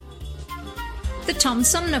The Tom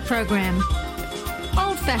Sumner Program.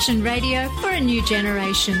 Old-fashioned radio for a new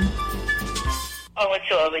generation. Oh,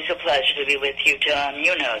 it's always a pleasure to be with you, Tom.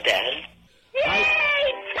 You know that. Yay,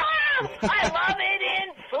 Tom! I love it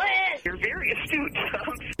in Flint! You're very astute,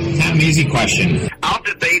 Tom. Tom, easy question. I'll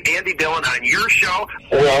debate Andy Dillon on your show.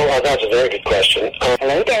 Well, that's a very good question.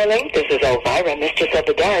 Hello, darling. This is Elvira, Mistress of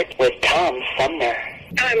the Dark, with Tom Sumner.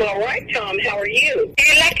 I'm all right, Tom. How are you?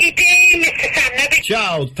 You lucky day, Mr. Sumner.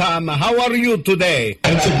 Ciao, Tom. How are you today?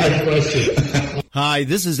 That's a good question. Hi,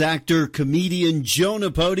 this is actor, comedian Joe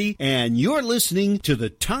Napodi, and you're listening to the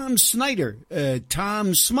Tom Smothers.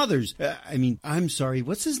 I'm sorry,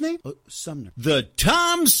 what's his name? Sumner. The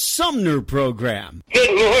Tom Sumner Program.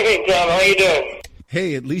 Good morning, Tom. How you doing?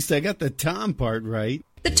 Hey, at least I got the Tom part right.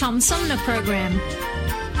 The Tom Sumner Program.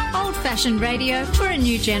 Old-fashioned radio for a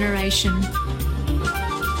new generation.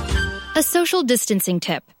 A social distancing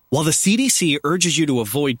tip. While the CDC urges you to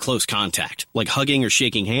avoid close contact, like hugging or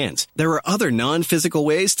shaking hands, there are other non-physical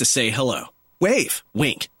ways to say hello. Wave,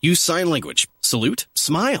 wink, use sign language, salute,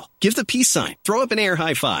 smile, give the peace sign, throw up an air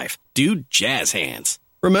high five, do jazz hands.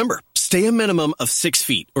 Remember, stay a minimum of 6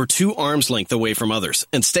 feet or 2 arms length away from others,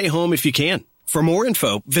 and stay home if you can. For more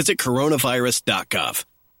info, visit coronavirus.gov.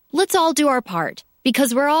 Let's all do our part,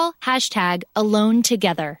 because we're all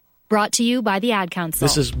 #AloneTogether. Brought to you by the Ad Council.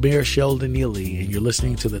 This is Mayor Sheldon Neely, and you're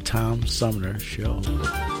listening to the Tom Sumner Show.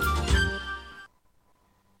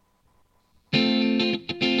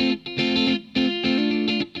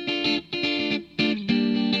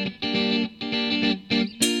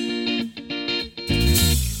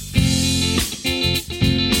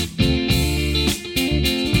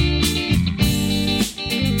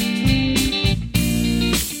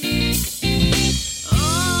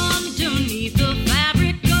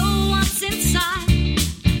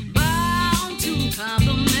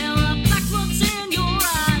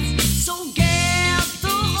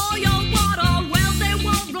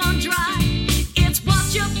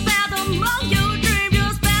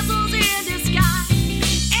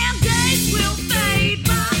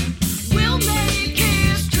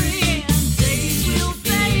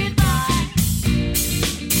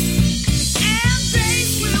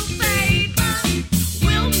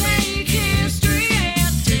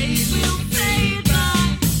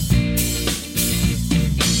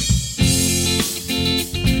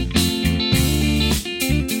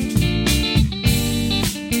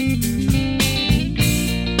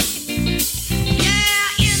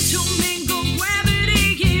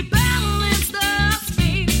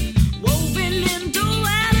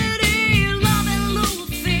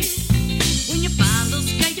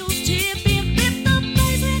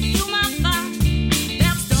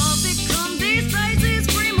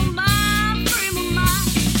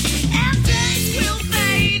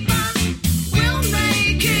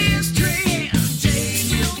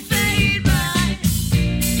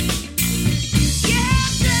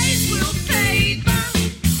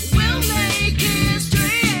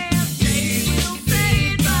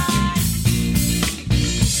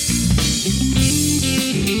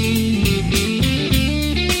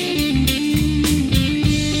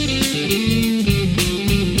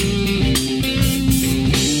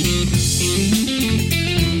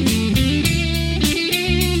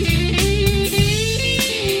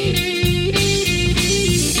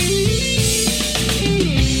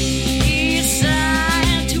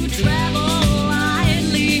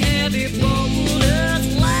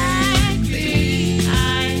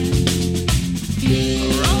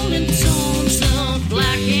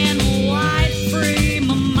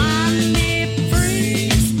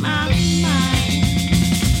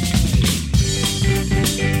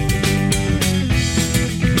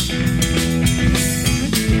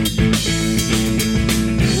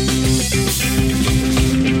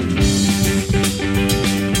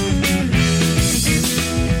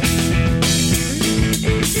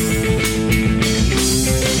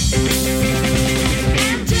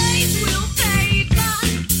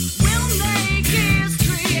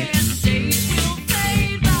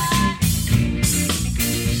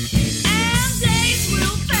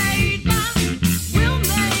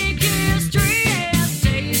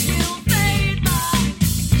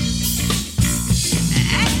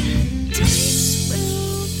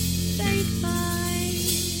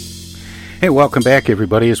 Hey, welcome back,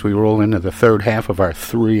 everybody, as we roll into the third half of our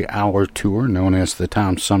 3-hour tour known as the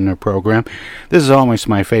Tom Sumner Program. This is always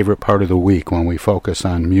my favorite part of the week when we focus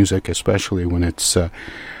on music, especially when it's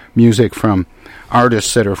music from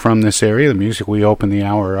artists that are from this area. The music we opened the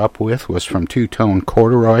hour up with was from Two-Tone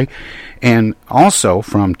Corduroy, and also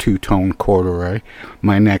from Two-Tone Corduroy,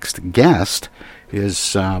 my next guest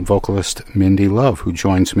is vocalist Mindy Love, who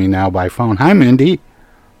joins me now by phone. Hi, Mindy.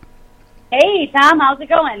 Hey, Tom. How's it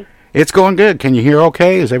going? It's going good. Can you hear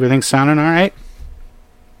okay? Is everything sounding all right?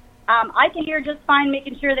 I can hear just fine,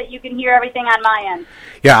 making sure that you can hear everything on my end.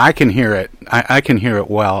 Yeah, I can hear it. I can hear it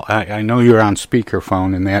well. I know you're on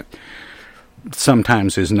speakerphone, and that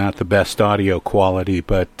sometimes is not the best audio quality,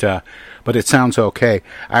 but it sounds okay.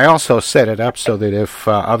 I also set it up so that if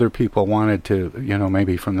other people wanted to,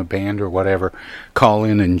 maybe from the band or whatever, call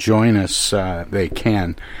in and join us, they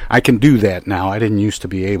can. I can do that now. I didn't used to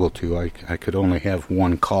be able to. I could only have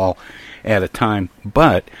one call at a time,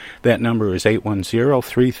 but that number is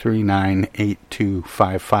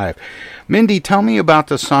 810-339-8255. Mindy, tell me about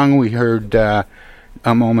the song we heard a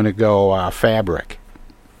moment ago, Fabric.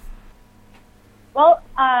 Well,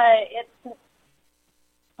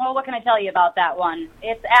 what can I tell you about that one?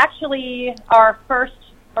 It's actually our first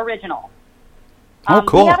original. Oh,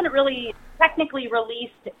 cool. We haven't really technically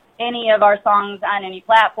released any of our songs on any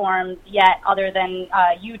platforms yet other than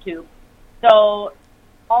YouTube. So,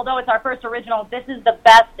 although it's our first original, this is the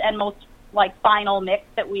best and most, final mix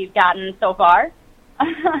that we've gotten so far.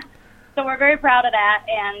 So we're very proud of that,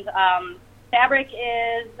 and Fabric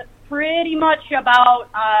is pretty much about,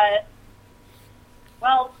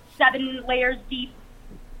 7 layers deep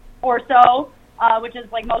or so, which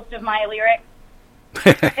is like most of my lyrics.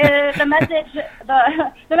 The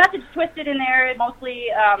message twisted in there mostly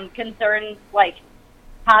concerns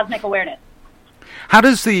cosmic awareness. How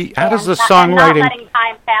does the songwriting? And not letting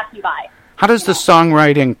time pass you by. How does the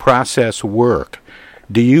songwriting process work?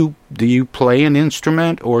 Do you play an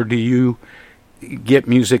instrument, or do you get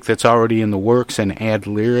music that's already in the works and add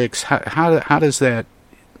lyrics? How does that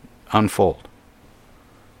unfold?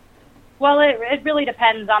 Well, it really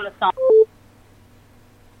depends on the song.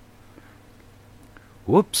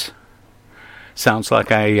 Whoops! Sounds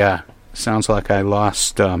like I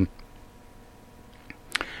lost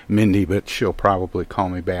Mindy, but she'll probably call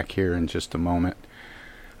me back here in just a moment.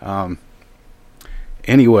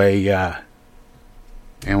 Anyway, and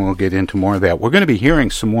we'll get into more of that. We're going to be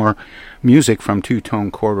hearing some more music from Two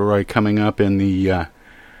Tone Corduroy coming up in the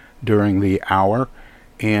during the hour.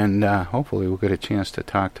 And hopefully we'll get a chance to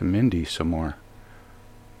talk to Mindy some more.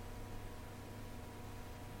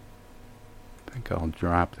 I think I'll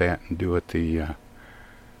drop that and do it the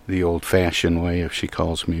old-fashioned way if she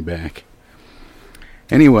calls me back.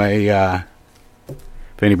 Anyway, if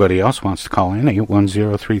anybody else wants to call in,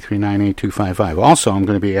 810-339-8255. Also, I'm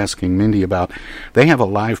going to be asking Mindy about, they have a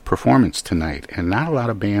live performance tonight, and not a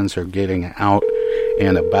lot of bands are getting out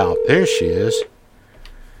and about. There she is.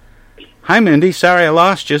 Hi, Mindy. Sorry I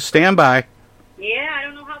lost you. Stand by. Yeah, I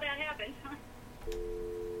don't know how that happened.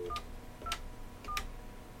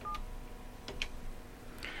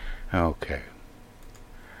 Okay.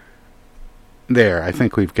 There, I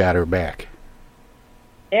think we've got her back.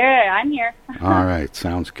 There, I'm here. All right,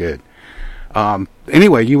 sounds good.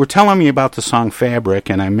 Anyway, you were telling me about the song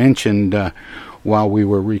Fabric, and I mentioned while we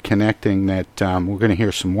were reconnecting that we're going to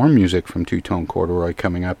hear some more music from Two Tone Corduroy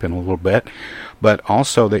coming up in a little bit, but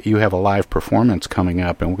also that you have a live performance coming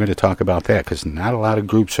up, and we're going to talk about that because not a lot of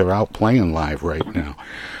groups are out playing live right now.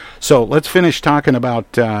 So let's finish talking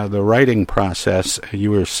about the writing process. You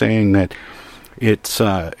were saying that it's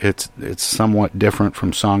somewhat different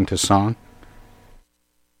from song to song.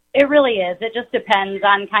 It really is. It just depends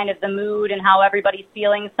on kind of the mood and how everybody's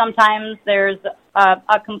feeling. Sometimes there's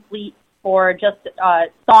a complete or just a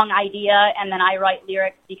song idea, and then I write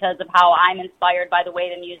lyrics because of how I'm inspired by the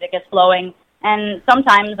way the music is flowing. And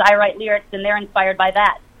sometimes I write lyrics and they're inspired by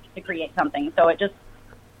that to create something. So it just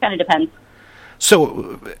kind of depends.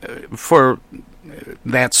 So for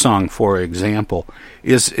that song, for example,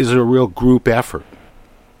 is it a real group effort?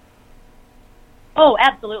 Oh,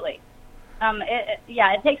 absolutely.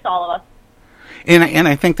 It takes all of us. And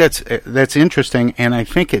I think that's interesting, and I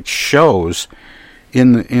think it shows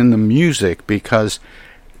in the music because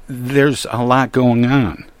there's a lot going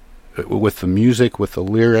on with the music, with the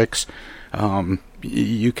lyrics.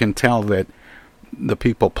 You can tell that the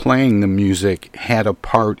people playing the music had a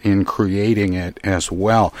part in creating it as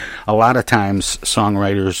well. A lot of times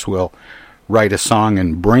songwriters will write a song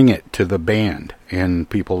and bring it to the band, and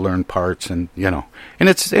people learn parts, and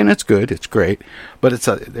it's good, it's great, but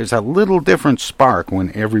there's a little different spark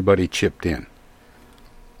when everybody chipped in.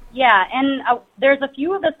 Yeah, and there's a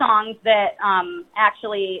few of the songs that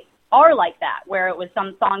actually are like that, where it was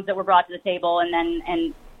some songs that were brought to the table,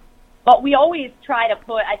 but we always try to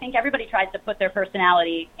I think everybody tries to put their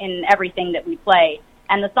personality in everything that we play,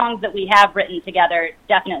 and the songs that we have written together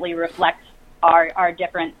definitely reflect our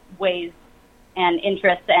different ways and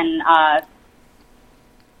interests and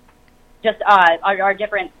just our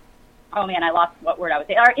different. Oh man, I lost what word I would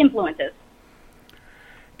say. Our influences.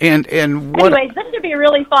 And what? Anyways, this should be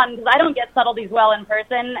really fun because I don't get subtleties well in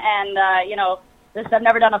person, and I've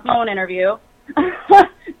never done a phone interview.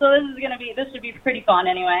 So this should be pretty fun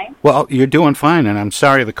anyway. Well, you're doing fine, and I'm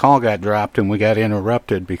sorry the call got dropped and we got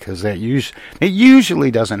interrupted because it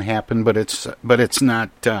usually doesn't happen, but it's not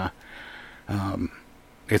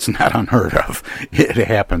it's not unheard of. It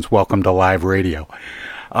happens. Welcome to live radio.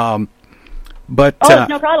 It's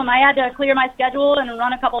no problem. I had to clear my schedule and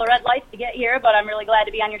run a couple of red lights to get here, but I'm really glad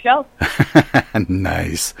to be on your show.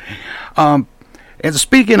 Nice. And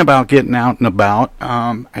speaking about getting out and about,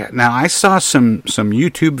 now I saw some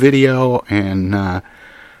YouTube video and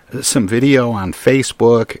some video on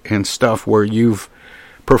Facebook and stuff where you've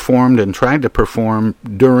performed and tried to perform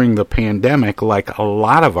during the pandemic like a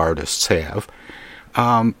lot of artists have.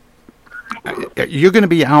 You're going to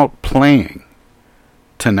be out playing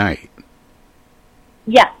tonight.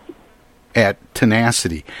 Yes. At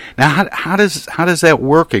Tenacity. Now, how does that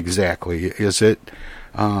work exactly? Is it...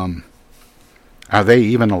 Are they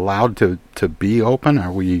even allowed to be open?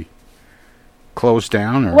 Are we closed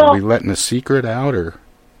down, or are we letting a secret out, or?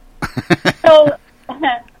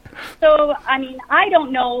 So I mean, I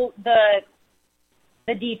don't know the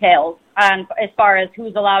details as far as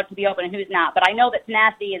who's allowed to be open and who's not, but I know that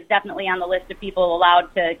Tenacity is definitely on the list of people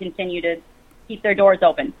allowed to continue to keep their doors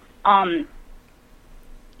open.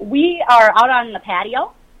 We are out on the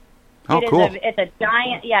patio. Cool. It's a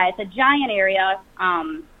giant area.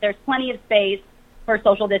 There's plenty of space for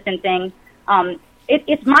social distancing.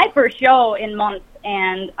 It's my first show in months,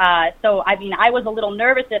 and so I mean, I was a little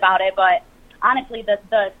nervous about it, but honestly,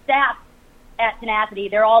 the staff at Tenacity,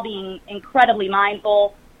 they're all being incredibly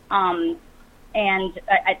mindful, and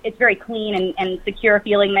it's very clean and secure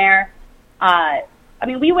feeling there. I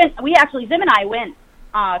mean, Zim and I went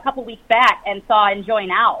a couple weeks back and saw Enjoy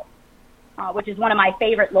Now, which is one of my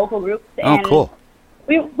favorite local groups. And cool.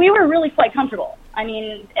 We were really quite comfortable. I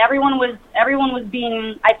mean, everyone was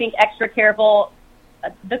being, I think, extra careful.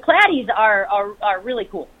 The Claddies are really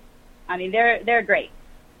cool. I mean, they're great.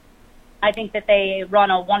 I think that they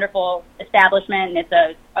run a wonderful establishment, and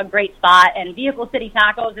it's a great spot. And Vehicle City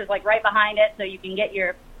Tacos is like right behind it, so you can get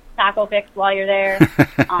your taco fix while you're there.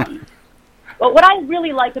 But what I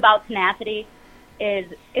really like about Tenacity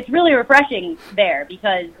is it's really refreshing there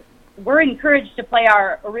because we're encouraged to play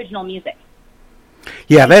our original music.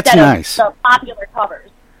 Yeah, that's nice. The popular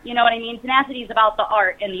covers. You know what I mean? Tenacity is about the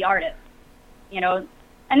art and the artist. And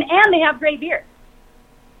they have great beer.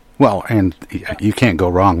 Well, and you can't go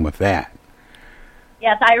wrong with that.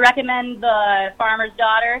 Yes, I recommend the Farmer's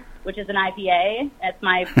Daughter, which is an IPA. It's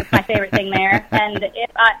my favorite thing there. And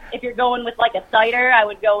if you're going with like a cider, I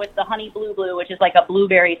would go with the Honey Blue, which is like a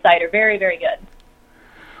blueberry cider. Very, very good.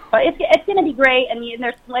 But it's going to be great, and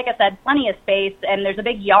there's, like I said, plenty of space, and there's a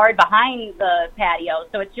big yard behind the patio,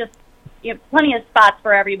 so it's just plenty of spots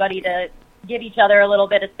for everybody to give each other a little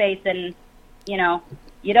bit of space, and you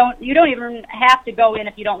don't even have to go in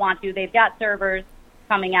if you don't want to. They've got servers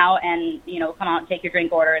coming out and come out and take your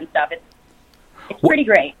drink order and stuff. It's pretty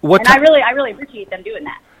great, and I really appreciate them doing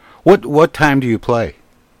that. What time do you play?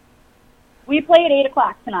 We play at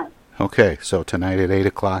 8:00 tonight. Okay, so tonight at 8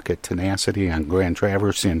 o'clock at Tenacity on Grand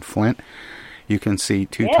Traverse in Flint, you can see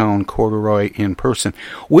Two-Tone Corduroy in person,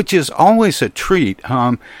 which is always a treat.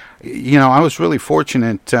 I was really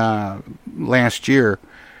fortunate last year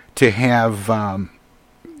to have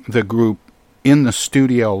the group in the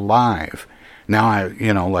studio live. Now,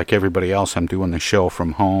 like everybody else, I'm doing the show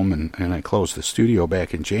from home, and I closed the studio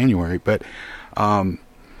back in January, but...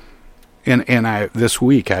 And this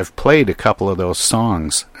week I've played a couple of those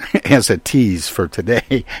songs as a tease for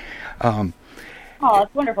today. Oh,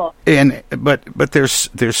 that's wonderful. But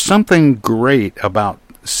there's something great about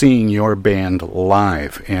seeing your band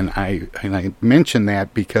live, and I mention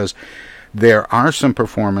that because there are some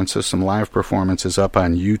live performances up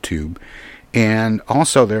on YouTube, and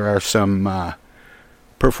also there are some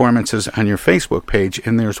performances on your Facebook page,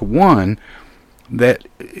 and there's one that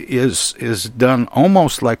is done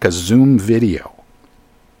almost like a Zoom video.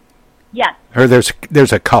 Yes. Or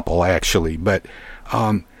there's a couple actually, but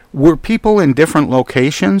were people in different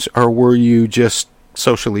locations, or were you just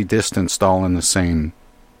socially distanced all in the same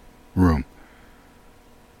room?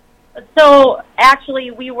 So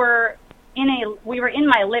actually, we were in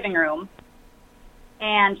my living room,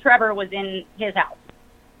 and Trevor was in his house.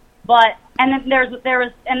 And then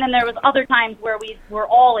there was other times where we were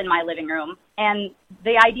all in my living room, and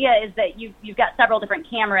the idea is that you've got several different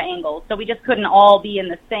camera angles, so we just couldn't all be in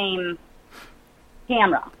the same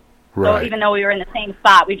camera. So even though we were in the same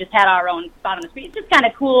spot, we just had our own spot on the screen. It's just kind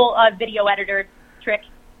of cool video editor trick.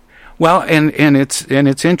 Well, and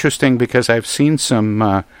it's interesting because I've seen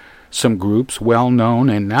some groups, well known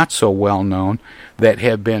and not so well known, that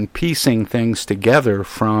have been piecing things together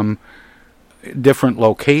from different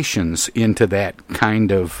locations into that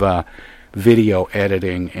kind of video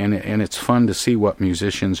editing, and it's fun to see what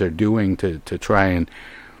musicians are doing to try and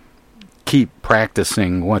keep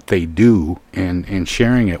practicing what they do and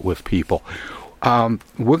sharing it with people.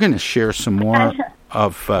 We're going to share some more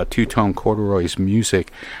of Two-Tone Corduroy's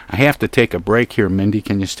music. I have to take a break here. Mindy,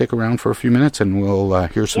 can you stick around for a few minutes and we'll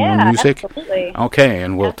hear some more music? Absolutely. Okay,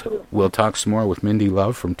 and we'll talk some more with Mindy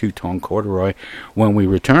Love from Two-Tone Corduroy when we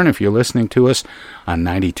return. If you're listening to us on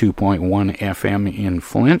 92.1 FM in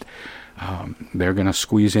Flint, they're going to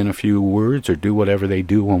squeeze in a few words or do whatever they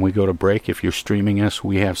do when we go to break. If you're streaming us,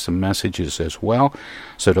 we have some messages as well.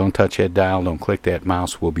 So don't touch that dial, don't click that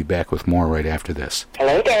mouse. We'll be back with more right after this.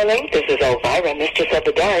 Hello, darling. This is Elvira, Mistress of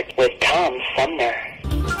the Dark, with Tom Sumner.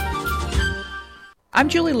 I'm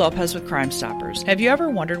Julie Lopez with Crime Stoppers. Have you ever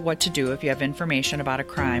wondered what to do if you have information about a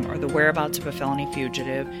crime or the whereabouts of a felony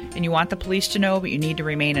fugitive and you want the police to know but you need to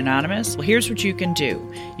remain anonymous? Well, here's what you can do.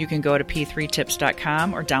 You can go to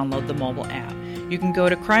p3tips.com or download the mobile app. You can go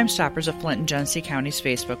to Crime Stoppers of Flint and Genesee County's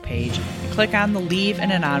Facebook page and click on the Leave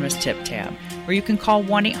an Anonymous Tip tab, or you can call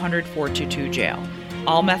 1-800-422-JAIL.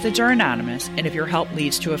 All methods are anonymous, and if your help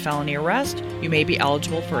leads to a felony arrest, you may be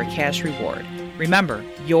eligible for a cash reward. Remember,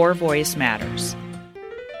 your voice matters.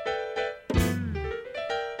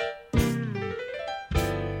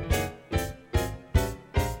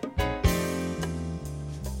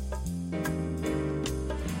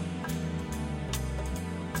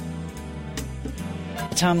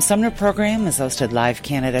 The Tom Sumner program is hosted live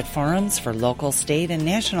candidate forums for local, state, and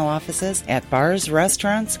national offices at bars,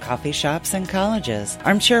 restaurants, coffee shops, and colleges.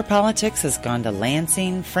 Armchair Politics has gone to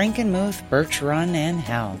Lansing, Frankenmuth, Birch Run, and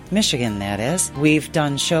Hell. Michigan, that is. We've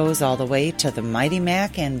done shows all the way to the Mighty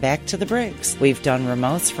Mac and back to the Briggs. We've done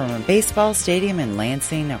remotes from a baseball stadium in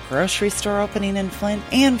Lansing, a grocery store opening in Flint,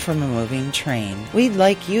 and from a moving train. We'd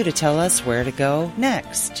like you to tell us where to go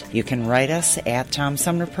next. You can write us at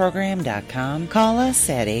TomSumnerProgram.com, call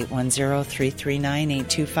us at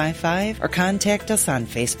 810-339-8255, or contact us on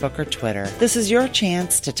Facebook or Twitter. This is your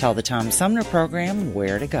chance to tell the Tom Sumner program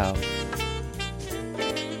where to go.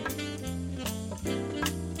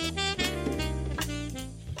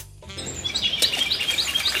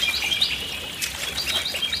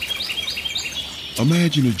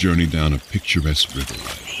 Imagine a journey down a picturesque river.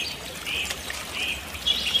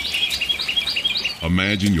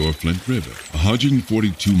 Imagine your Flint River,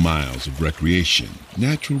 142 miles of recreation,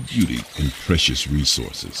 natural beauty, and precious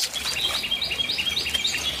resources.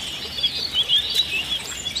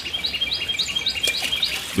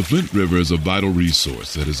 The Flint River is a vital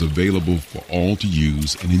resource that is available for all to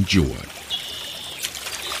use and enjoy.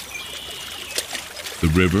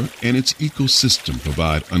 The river and its ecosystem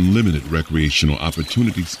provide unlimited recreational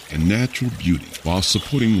opportunities and natural beauty while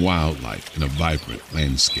supporting wildlife in a vibrant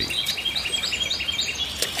landscape.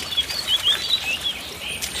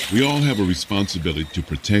 We all have a responsibility to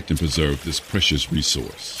protect and preserve this precious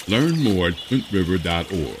resource. Learn more at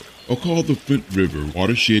flintriver.org or call the Flint River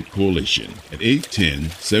Watershed Coalition at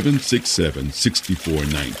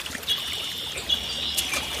 810-767-6490.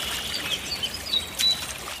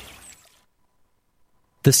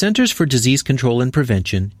 The Centers for Disease Control and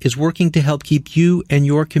Prevention is working to help keep you and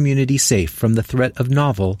your community safe from the threat of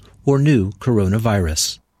novel or new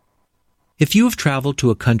coronavirus. If you have traveled to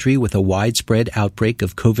a country with a widespread outbreak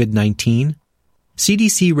of COVID-19,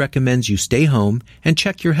 CDC recommends you stay home and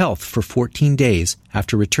check your health for 14 days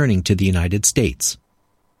after returning to the United States.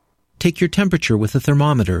 Take your temperature with a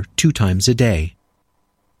thermometer 2 times a day.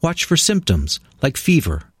 Watch for symptoms like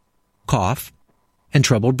fever, cough, and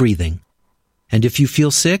trouble breathing. And if you feel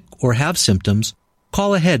sick or have symptoms,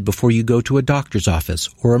 call ahead before you go to a doctor's office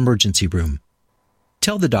or emergency room.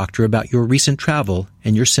 Tell the doctor about your recent travel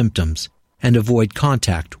and your symptoms, and avoid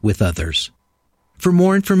contact with others. For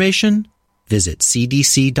more information, visit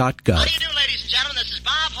cdc.gov. How do you do, ladies and gentlemen? This is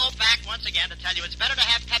Bob Hope back once again to tell you it's better to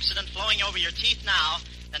have Pepsodent flowing over your teeth now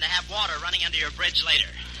than to have water running under your bridge later.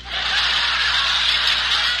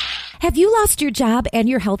 Have you lost your job and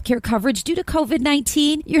your healthcare coverage due to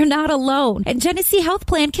COVID-19? You're not alone, and Genesee Health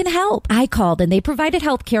Plan can help. I called and they provided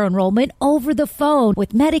healthcare enrollment over the phone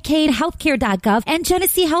with Medicaid, healthcare.gov, and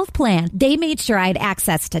Genesee Health Plan. They made sure I had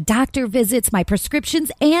access to doctor visits, my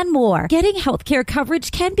prescriptions, and more. Getting healthcare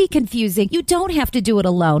coverage can be confusing. You don't have to do it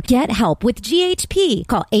alone. Get help with GHP.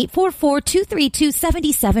 Call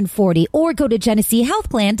 844-232-7740 or go to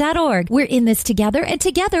GeneseeHealthPlan.org. We're in this together, and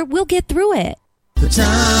together we'll get through it. The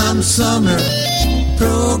Tom Sumner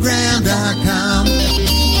Program.com.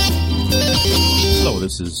 Hello,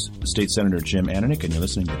 this is State Senator Jim Ananick, and you're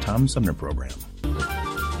listening to the Tom Sumner Program.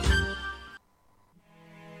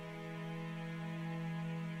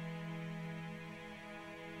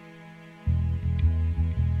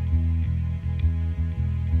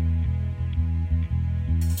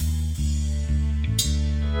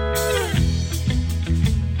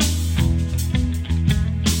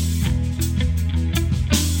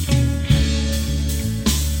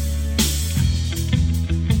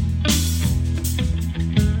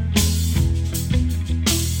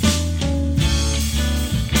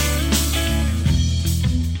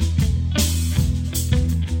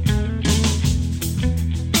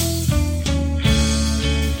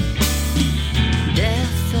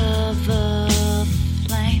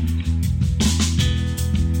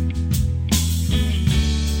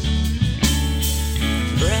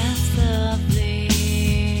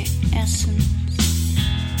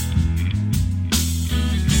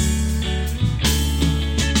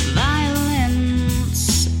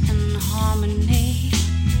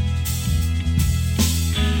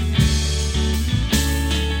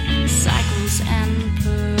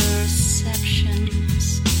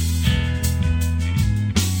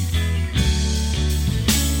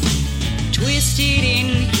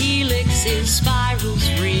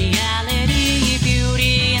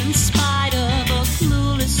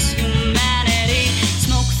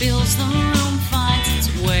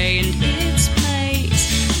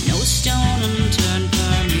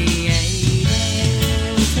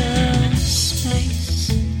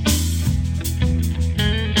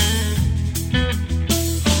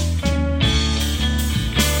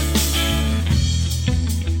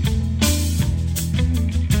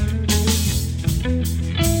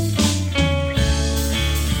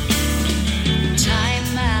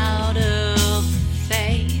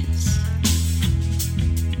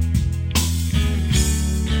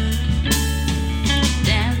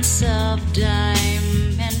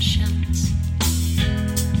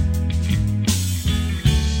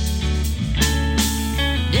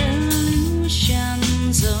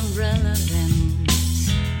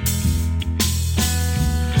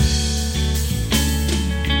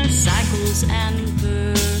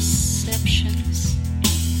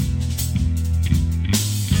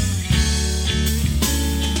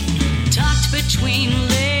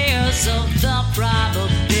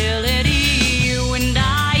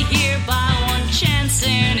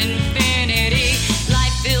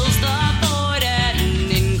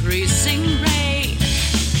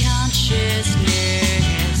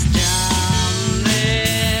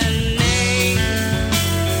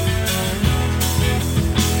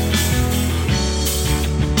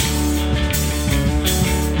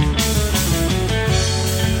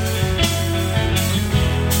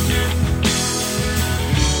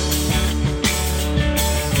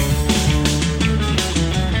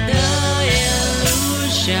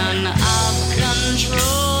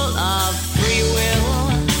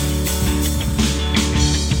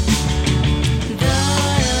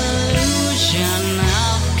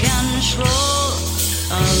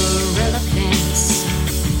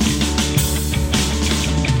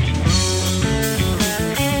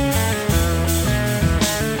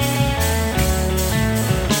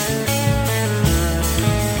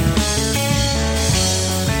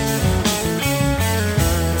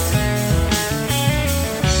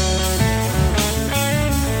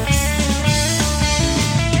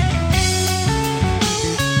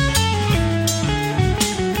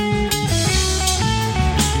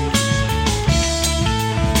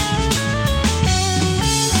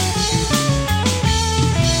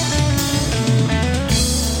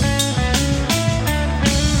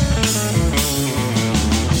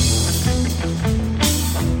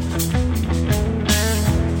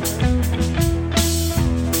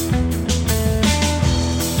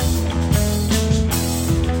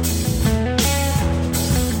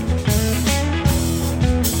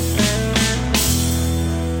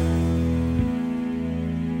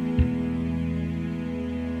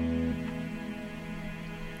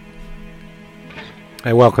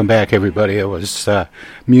 Hey, welcome back, everybody. It was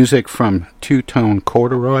music from Two-Tone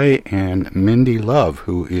Corduroy and Mindy Love,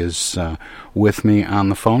 who is with me on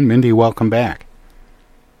the phone. Mindy, welcome back.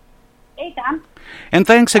 Hey, Tom. And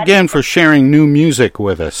thanks again for sharing new music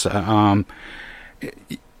with us. Tell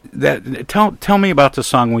me about the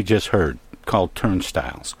song we just heard called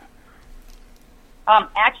Turnstiles.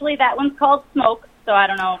 Actually, that one's called Smoke, so I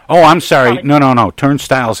don't know. Oh, I'm sorry. No.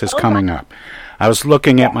 Turnstiles is coming up. I was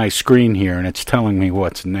looking at my screen here, and it's telling me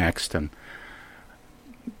what's next, and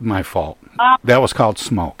my fault. That was called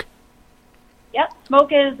Smoke. Yep, Smoke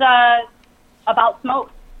is about smoke.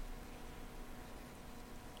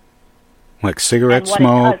 Like cigarette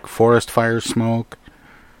smoke, forest fire smoke?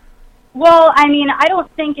 Well, I mean, I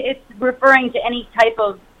don't think it's referring to any type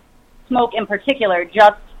of smoke in particular,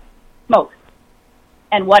 just smoke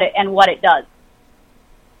and what it does.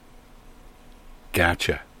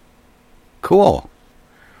 Gotcha. Cool.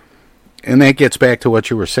 And that gets back to what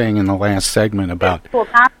you were saying in the last segment about it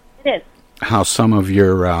is. How some of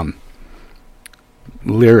your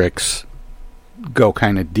lyrics go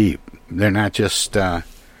kind of deep. They're not just,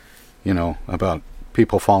 about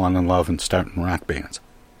people falling in love and starting rock bands.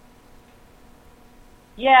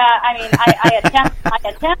 Yeah, I mean, I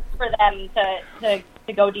attempt for them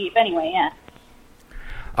to go deep anyway, yeah.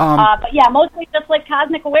 But yeah, mostly just like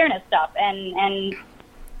cosmic awareness stuff and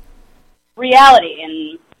reality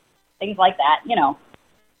and things like that,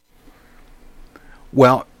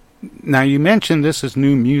 Well, now you mentioned this is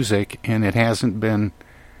new music and it hasn't been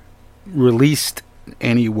released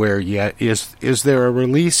anywhere yet. Is there a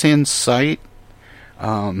release in sight?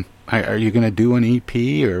 Are you going to do an EP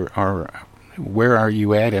or where are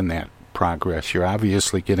you at in that progress? You're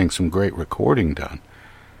obviously getting some great recording done.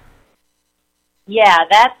 Yeah,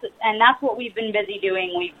 that's what we've been busy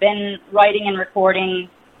doing. We've been writing and recording,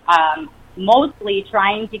 mostly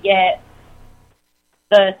trying to get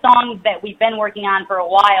the songs that we've been working on for a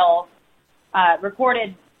while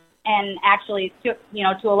recorded and actually to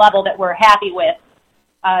a level that we're happy with.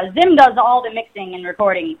 Zim does all the mixing and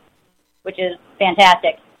recording, which is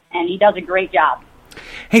fantastic, and he does a great job.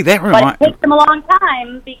 Hey, but it takes him a long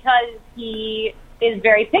time because he is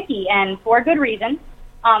very picky, and for good reason.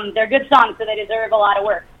 They're good songs, so they deserve a lot of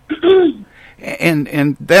work.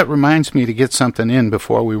 And that reminds me to get something in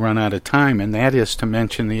before we run out of time, and that is to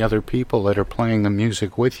mention the other people that are playing the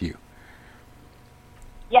music with you.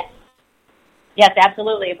 Yes,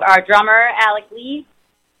 absolutely. Our drummer, Alec Lee,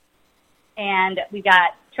 and we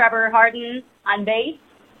got Trevor Harden on bass,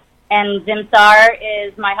 and Zimsar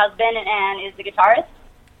is my husband and is the guitarist.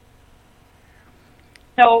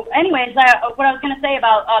 So, anyways, what I was going to say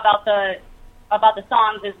about the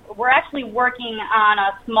songs is we're actually working on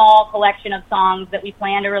a small collection of songs that we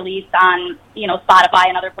plan to release on, Spotify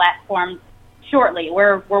and other platforms shortly.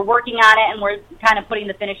 We're working on it, and we're kind of putting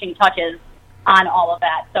the finishing touches on all of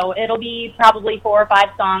that. So it'll be probably 4 or 5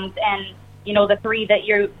 songs, and the 3 that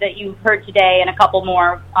you've heard today, and a couple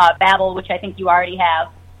more, Babel, which I think you already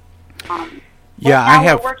have. I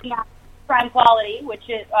have. We're working on Prime Quality, which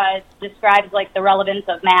describes like the relevance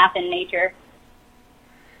of math and nature.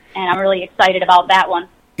 And I'm really excited about that one.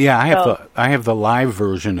 Yeah, I have the live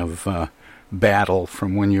version of Battle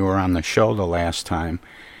from when you were on the show the last time,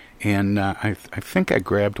 and I think I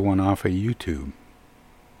grabbed one off of YouTube.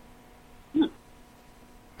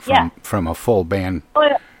 From a full band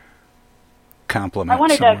compliment. I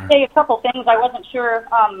wanted to say a couple things. I wasn't sure,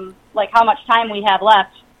 how much time we have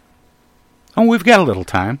left. Oh, we've got a little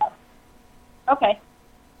time. Okay.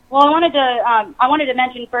 Well, I wanted to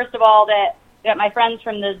mention first of all that my friends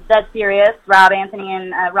from the Dead Serious, Rob Anthony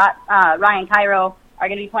and Ryan Cairo, are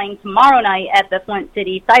going to be playing tomorrow night at the Flint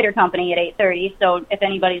City Cider Company at 8:30. So if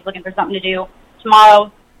anybody's looking for something to do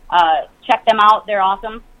tomorrow, check them out. They're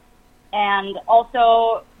awesome. And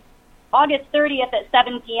also, August 30th at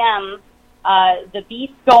 7 p.m., the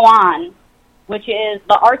Beats Go On, which is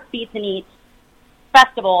the Arts, Beats, and Eats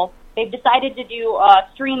festival. They've decided to do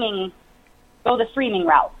go the streaming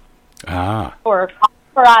route. For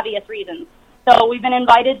obvious reasons. So we've been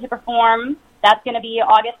invited to perform. That's going to be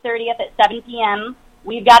August 30th at 7 p.m.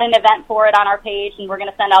 We've got an event for it on our page, and we're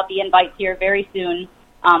going to send out the invites here very soon.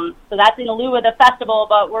 So that's in lieu of the festival,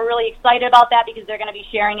 but we're really excited about that because they're going to be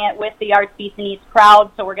sharing it with the Arts, Beats, and Eats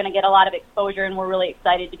crowd, so we're going to get a lot of exposure, and we're really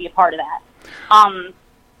excited to be a part of that.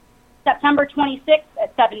 September 26th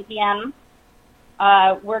at 7 p.m.,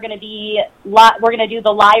 we're going to do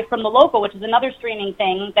the Live from the Local, which is another streaming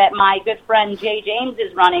thing that my good friend Jay James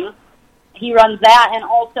is running. He runs that, and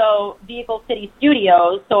also Vehicle City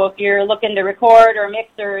Studios. So if you're looking to record or mix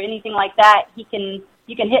or anything like that, you can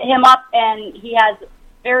hit him up, and he has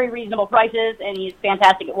very reasonable prices, and he's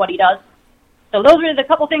fantastic at what he does. So those were the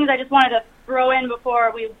couple things I just wanted to throw in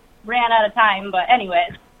before we ran out of time. But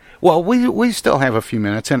anyways. Well, we still have a few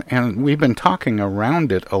minutes, and we've been talking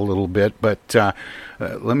around it a little bit, but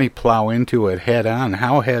let me plow into it head on.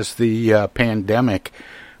 How has the pandemic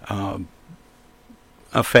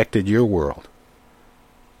affected your world?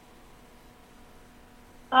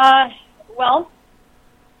 Well,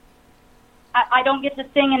 I don't get to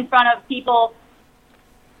sing in front of people.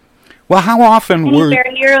 Well, how often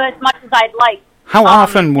near as much as I'd like. How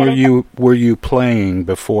often were you playing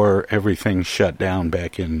before everything shut down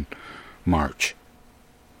back in March?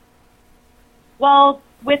 Well,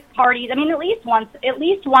 with parties, I mean, at least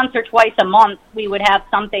once or twice a month, we would have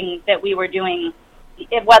something that we were doing,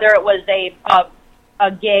 whether it was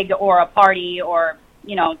a gig or a party or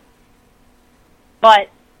But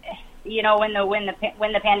when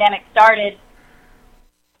the pandemic started,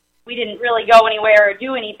 we didn't really go anywhere or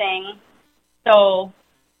do anything, so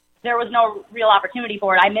there was no real opportunity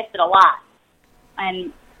for it. I missed it a lot,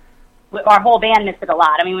 and our whole band missed it a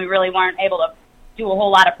lot. I mean, we really weren't able to do a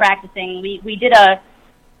whole lot of practicing. We did a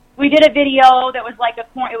video that was like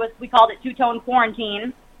we called it two-tone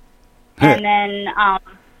quarantine, and then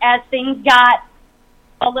as things got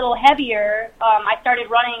a little heavier, I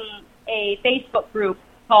started running a Facebook group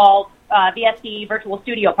called VSD Virtual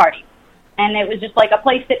Studio Party. And it was just like a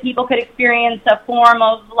place that people could experience a form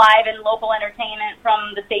of live and local entertainment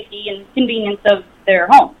from the safety and convenience of their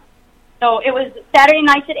home. So it was Saturday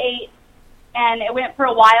nights at 8, and it went for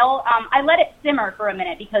a while. I let it simmer for a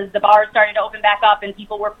minute because the bars started to open back up and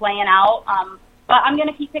people were playing out. But I'm going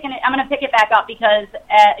to keep picking it. I'm going to pick it back up because,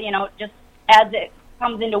 just as it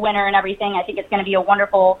comes into winter and everything, I think it's going to be a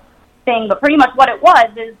wonderful thing. But pretty much what it was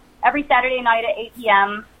is every Saturday night at 8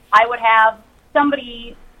 p.m., I would have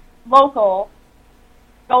somebody local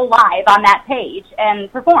go live on that page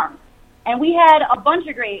and perform. And we had a bunch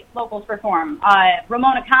of great locals perform.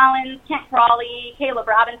 Ramona Collins, Kent Crawley, Caleb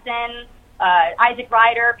Robinson, Isaac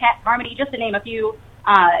Ryder, Pat Harmony, just to name a few.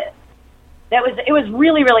 It was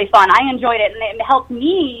really, really fun. I enjoyed it, and it helped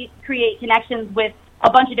me create connections with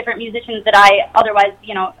a bunch of different musicians that I otherwise,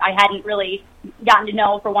 I hadn't really gotten to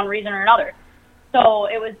know for one reason or another. So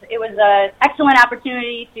it was an excellent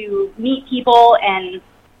opportunity to meet people and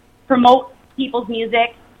promote people's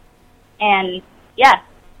music, and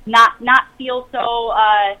not feel so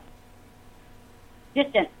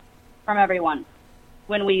distant from everyone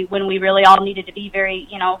when we really all needed to be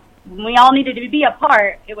when we all needed to be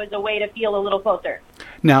apart. It was a way to feel a little closer.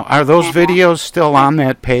 Now, are those videos still on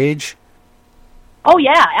that page? Oh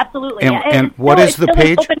yeah, absolutely. And what is the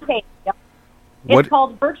page? Open page. Yep. It's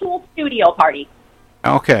called Virtual Studio Party.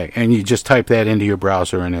 Okay, and you just type that into your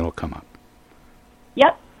browser and it'll come up.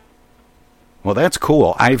 Yep. Well, that's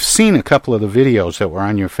cool. I've seen a couple of the videos that were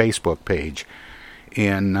on your Facebook page,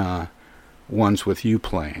 and ones with you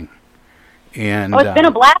playing. And it's been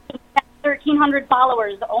a blast. We had 1,300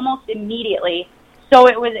 followers almost immediately. So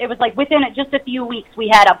it was like within just a few weeks we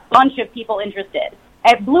had a bunch of people interested.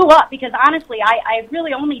 It blew up because honestly, I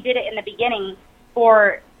really only did it in the beginning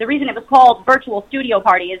for the reason it was called Virtual Studio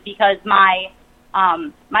Party is because my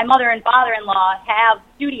mother and father-in-law have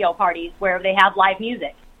studio parties where they have live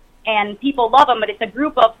music. And people love them, but it's a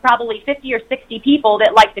group of probably 50 or 60 people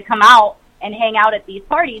that like to come out and hang out at these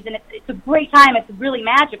parties, and it's a great time. It's really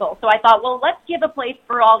magical. So I thought, well, let's give a place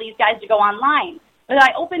for all these guys to go online. But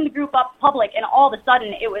I opened the group up public, and all of a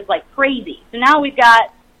sudden it was like crazy. So now we've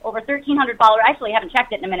got over 1,300 followers. Actually, I haven't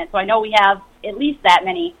checked it in a minute, so I know we have at least that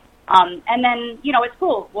many. And then, it's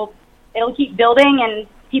cool. It'll keep building, and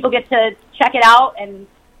people get to check it out, and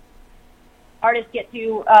artists get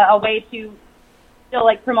to a way to still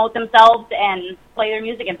promote themselves and play their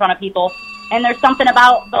music in front of people. And there's something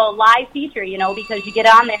about the live feature, because you get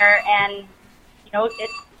on there and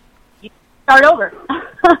you start over.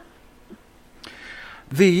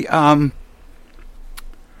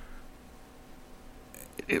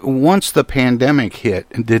 Once the pandemic hit,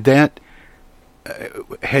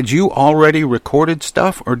 had you already recorded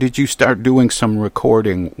stuff, or did you start doing some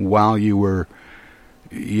recording while you were,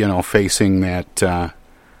 facing that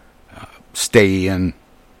stay in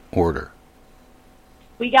order?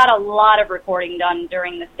 We got a lot of recording done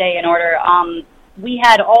during the stay in order. We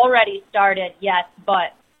had already started, yes,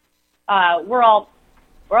 but we're all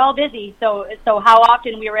busy. So how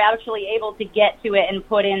often we were actually able to get to it and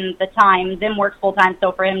put in the time. Zim works full time,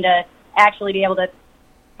 so for him to actually be able to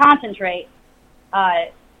concentrate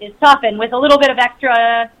is tough. And with a little bit of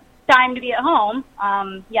extra time to be at home,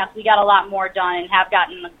 yes, we got a lot more done and have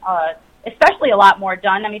gotten especially a lot more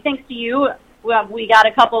done. I mean, thanks to you, we got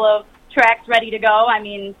a couple of tracks ready to go. I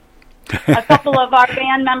mean, a couple of our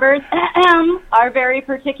band members are very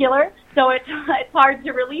particular, So it's hard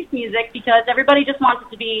to release music because everybody just wants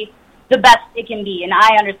it to be the best it can be, and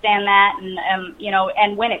I understand that. And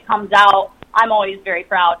and when it comes out, I'm always very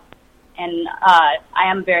proud, and I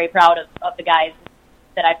am very proud of the guys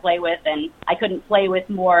that I play with, and I couldn't play with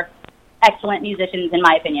more excellent musicians, in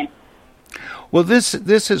my opinion. Well, this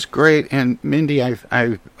is great, and Mindy,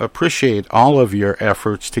 I appreciate all of your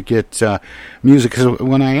efforts to get music. Because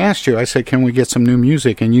when I asked you, I said, "Can we get some new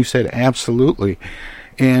music?" and you said, "Absolutely."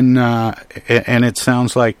 And it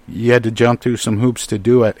sounds like you had to jump through some hoops to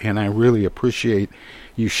do it, and I really appreciate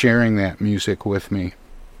you sharing that music with me.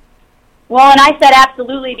 Well, and I said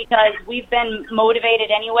absolutely because we've been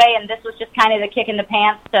motivated anyway, and this was just kind of the kick in the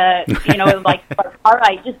pants to, like, all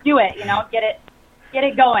right, just do it, get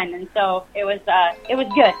it going. And so it was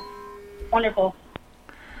good, wonderful,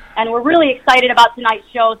 and we're really excited about tonight's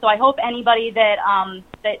show. So I hope anybody that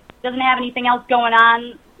doesn't have anything else going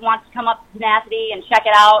on wants to come up to Tenacity and check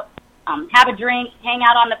it out, have a drink, hang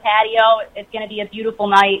out on the patio. It's going to be a beautiful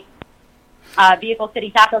night. Vehicle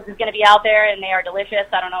City Tacos is going to be out there, and they are delicious.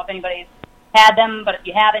 I don't know if anybody's had them, but if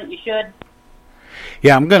you haven't, you should.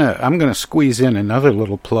 Yeah, I'm gonna squeeze in another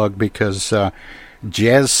little plug because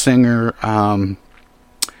jazz singer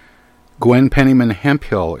Gwen Pennyman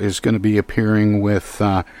Hemphill is going to be appearing with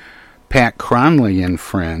Pat Cronley and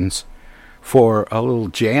friends for a little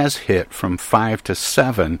jazz hit from 5 to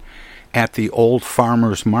 7 at the Old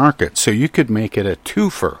Farmers Market. So you could make it a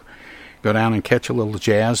twofer. Go down and catch a little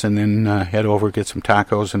jazz and then head over, get some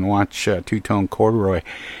tacos, and watch Two-Tone Corduroy.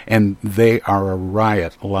 And they are a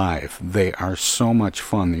riot live. They are so much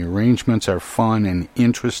fun. The arrangements are fun and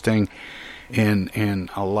interesting,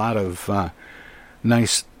 and a lot of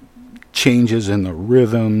nice changes in the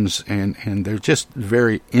rhythms, and they're just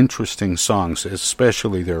very interesting songs,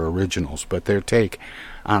 especially their originals. But their take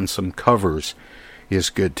on some covers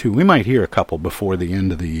is good too. We might hear a couple before the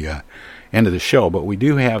end of the show, but we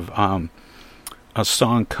do have a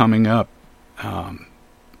song coming up.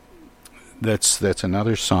 That's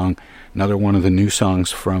another song, another one of the new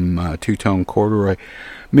songs from Two-Tone Corduroy.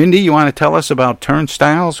 Mindy, you want to tell us about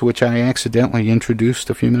Turnstiles, which I accidentally introduced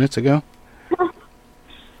a few minutes ago?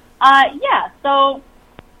 Yeah, so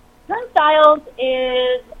Turnstiles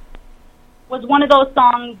was one of those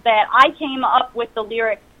songs that I came up with the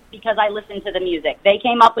lyrics because I listened to the music. They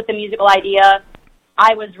came up with the musical idea.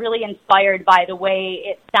 I was really inspired by the way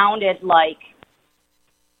it sounded like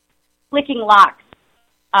clicking locks.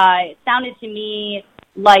 It sounded to me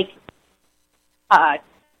like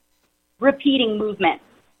repeating movement,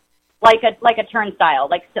 like a turnstile,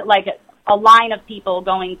 like a line of people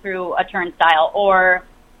going through a turnstile or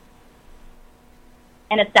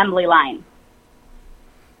an assembly line.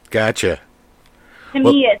 Gotcha. To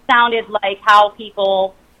me, it sounded like how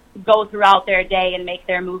people go throughout their day and make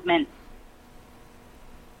their movements.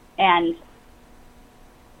 And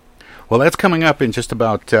well, that's coming up in just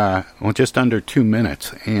about just under 2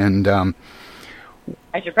 minutes, and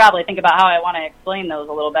I should probably think about how I want to explain those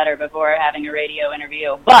a little better before having a radio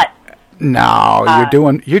interview. But no,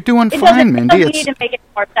 you're doing fine, Mindy. It doesn't need to make it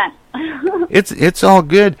more sense. it's all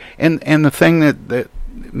good, and the thing that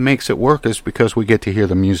makes it work is because we get to hear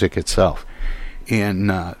the music itself, and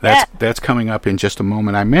that's coming up in just a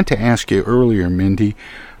moment. I meant to ask you earlier, Mindy.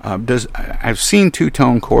 I've seen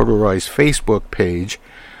Two-Tone Corduroy's Facebook page,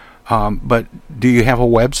 but do you have a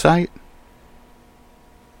website?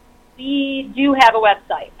 We do have a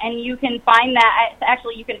website, and you can find that.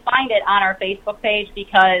 Actually, you can find it on our Facebook page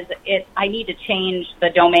because I need to change the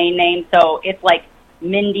domain name, so it's like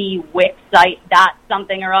Mindy Wixsite dot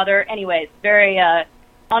something or other. Anyways, very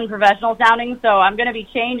unprofessional sounding, so I'm going to be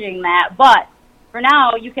changing that. But for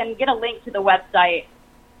now, you can get a link to the website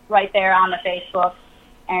right there on the Facebook,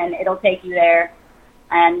 and it'll take you there.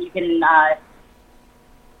 And you can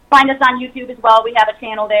find us on YouTube as well. We have a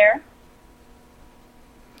channel there.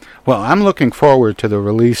 Well, I'm looking forward to the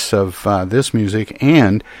release of this music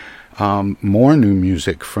and more new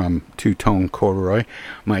music from Two-Tone Corduroy.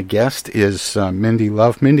 My guest is Mindy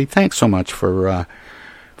Love. Mindy, thanks so much for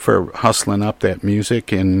hustling up that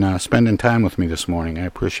music and spending time with me this morning. I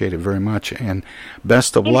appreciate it very much, and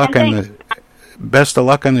best of luck on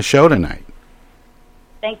the show tonight.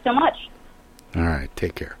 Thanks so much. All right,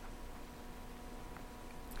 take care.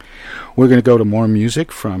 We're going to go to more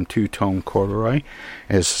music from Two-Tone Corduroy.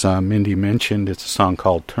 As Mindy mentioned, it's a song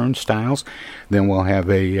called Turnstiles. Then we'll have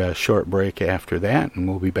a short break after that, and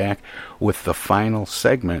we'll be back with the final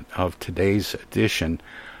segment of today's edition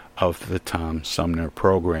of the Tom Sumner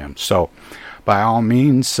program. So, by all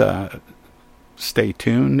means, stay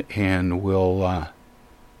tuned, and we'll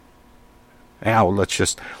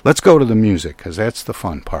let's go to the music, because that's the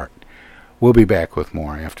fun part. We'll be back with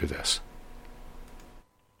more after this.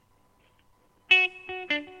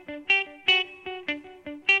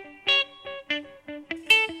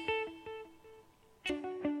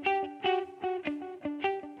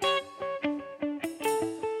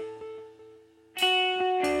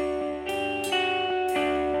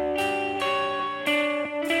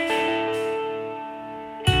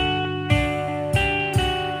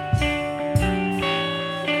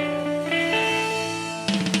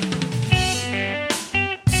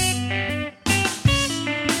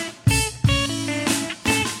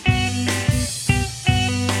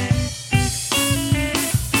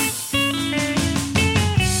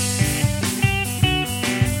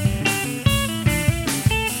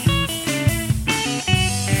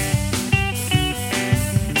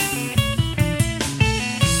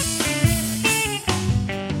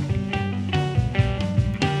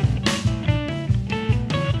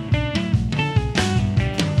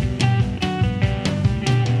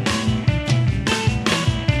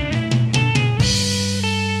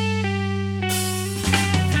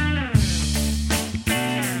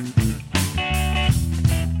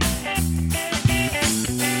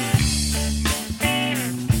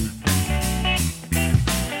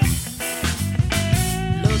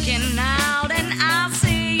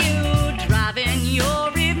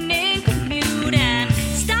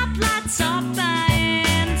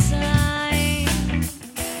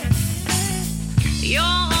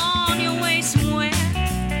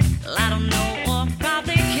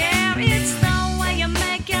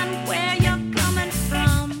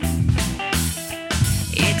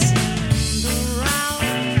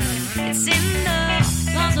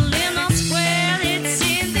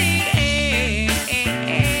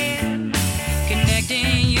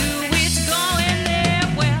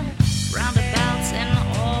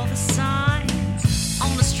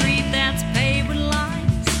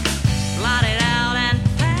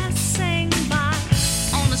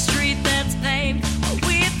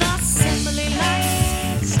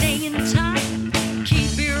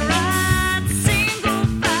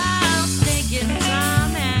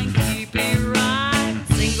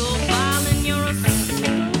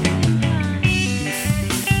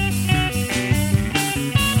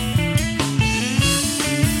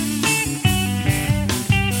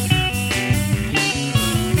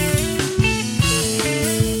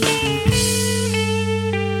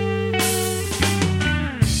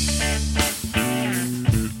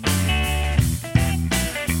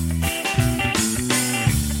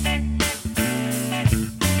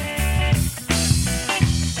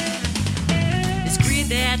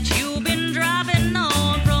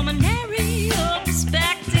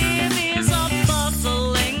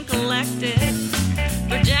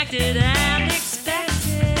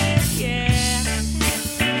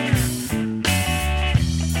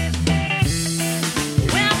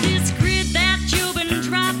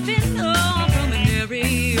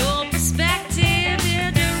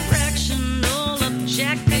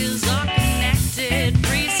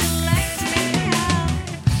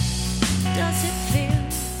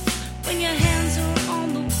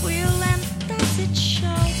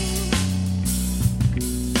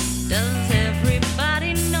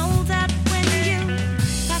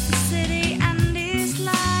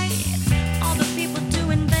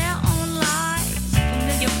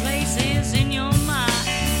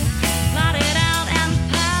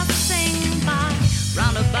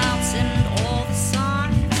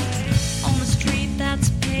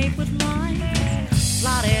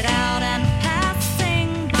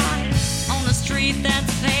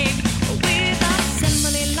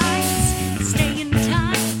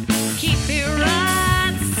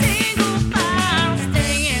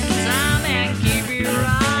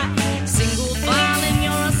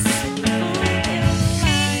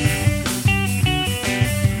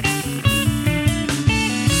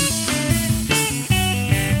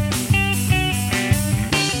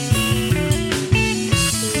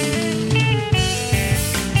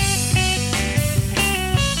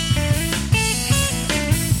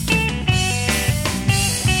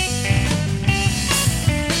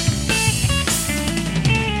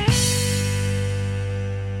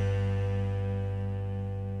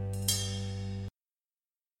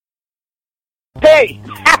 Hey,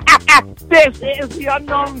 this is the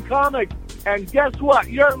Unknown Comic, and guess what?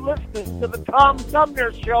 You're listening to the Tom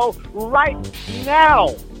Sumner Show right now.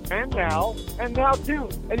 And now, and now too,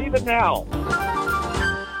 and even now.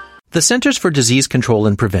 The Centers for Disease Control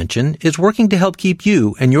and Prevention is working to help keep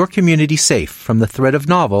you and your community safe from the threat of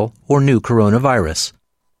novel or new coronavirus.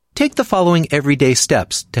 Take the following everyday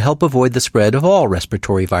steps to help avoid the spread of all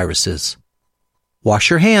respiratory viruses.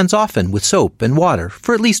 Wash your hands often with soap and water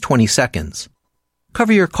for at least 20 seconds.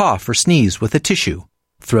 Cover your cough or sneeze with a tissue.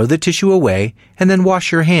 Throw the tissue away and then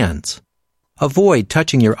wash your hands. Avoid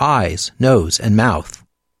touching your eyes, nose, and mouth.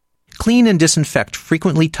 Clean and disinfect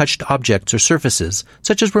frequently touched objects or surfaces,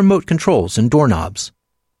 such as remote controls and doorknobs.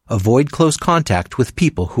 Avoid close contact with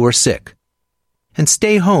people who are sick. And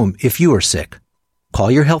stay home if you are sick.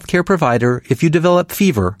 Call your healthcare provider if you develop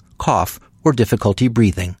fever, cough, or difficulty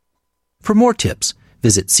breathing. For more tips,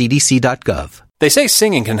 visit cdc.gov. They say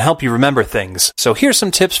singing can help you remember things, so here's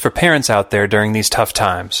some tips for parents out there during these tough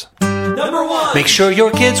times. Number 1. Make sure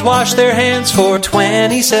your kids wash their hands for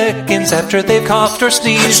 20 seconds after they've coughed or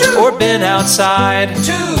sneezed or been outside.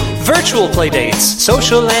 2. Virtual playdates,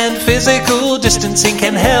 social and physical distancing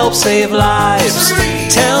can help save lives. 3.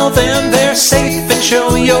 Tell them they're safe and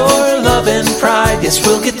show your love and pride. Yes,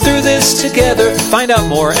 we'll get through this together. Find out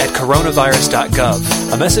more at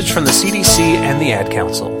coronavirus.gov. A message from the CDC and the Ad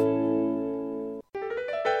Council.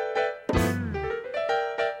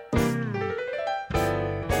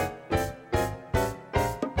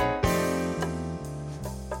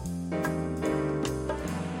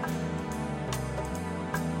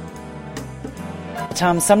 The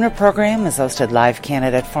Tom Sumner program is hosted live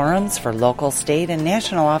candidate forums for local, state, and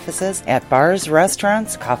national offices at bars,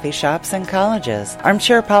 restaurants, coffee shops, and colleges.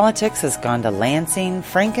 Armchair Politics has gone to Lansing,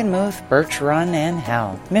 Frankenmuth, Birch Run, and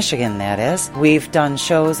Hell. Michigan, that is. We've done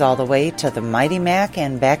shows all the way to the Mighty Mac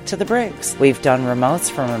and back to the Briggs. We've done remotes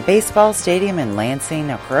from a baseball stadium in Lansing,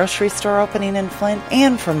 a grocery store opening in Flint,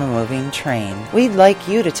 and from a moving train. We'd like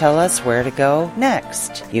you to tell us where to go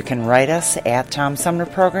next. You can write us at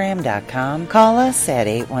TomSumnerProgram.com, call us at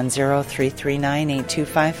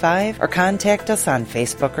 810-339-8255, or contact us on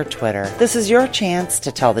Facebook or Twitter. This is your chance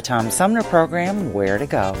to tell the Tom Sumner program where to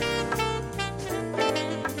go.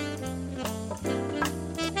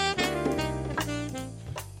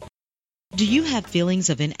 Do you have feelings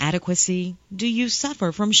of inadequacy? Do you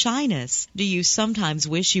suffer from shyness? Do you sometimes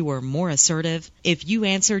wish you were more assertive? If you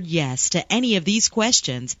answered yes to any of these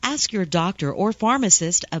questions, ask your doctor or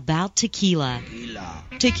pharmacist about tequila.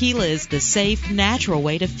 Tequila is the safe, natural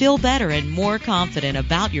way to feel better and more confident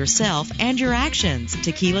about yourself and your actions.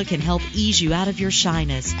 Tequila can help ease you out of your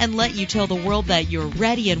shyness and let you tell the world that you're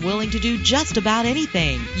ready and willing to do just about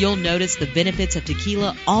anything. You'll notice the benefits of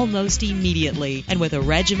tequila almost immediately, and with a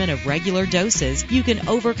regimen of regular doses, you can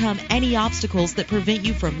overcome any obstacles that prevent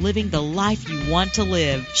you from living the life you want to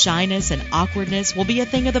live. Shyness and awkwardness will be a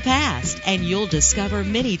thing of the past, and you'll discover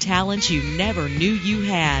many talents you never knew you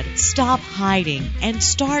had. Stop hiding and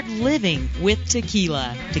start living with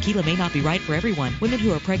tequila. Tequila may not be right for everyone. Women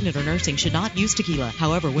who are pregnant or nursing should not use tequila.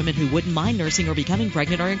 However, women who wouldn't mind nursing or becoming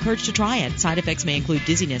pregnant are encouraged to try it. Side effects may include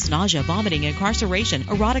dizziness, nausea, vomiting, incarceration,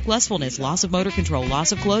 erotic lustfulness, loss of motor control,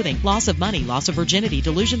 loss of clothing, loss of money, loss of virginity,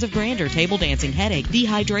 delusions of grandeur, table dancing, headache,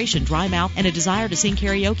 dehydration, dry mouth, and a desire to sing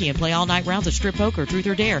karaoke and play all-night rounds of strip poker, truth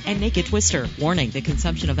or dare, and naked twister. Warning, the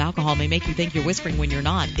consumption of alcohol may make you think you're whispering when you're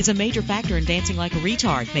not. It's a major factor in dancing like a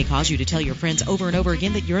retard. May cause you to tell your friends over and over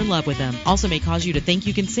again that you're in love with them. Also may cause you to think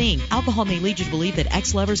you can sing. Alcohol may lead you to believe that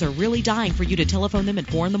ex-lovers are really dying for you to telephone them at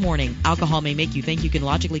 4 in the morning. Alcohol may make you think you can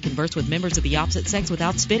logically converse with members of the opposite sex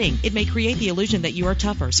without spitting. It may create the illusion that you are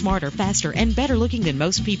tougher, smarter, faster, and better looking than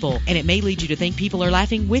most people. And it may lead you to think people are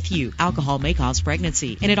laughing with you. Alcohol may cause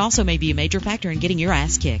pregnancy, and it also may be a major factor in getting your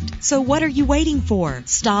ass kicked. So what are you waiting for?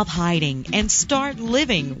 Stop hiding and start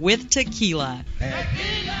living with tequila.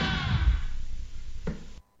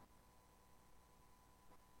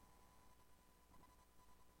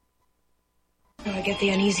 Oh, I get the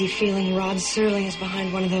uneasy feeling Rod Serling is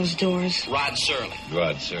behind one of those doors. Rod Serling.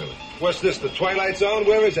 Rod Serling. What's this, the Twilight Zone?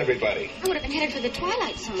 Where is everybody? I would have been headed for the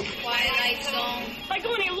Twilight Zone. Twilight Zone? If I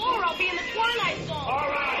go any lower, I'll be in the Twilight Zone. All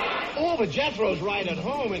right. Oh, but Jethro's right at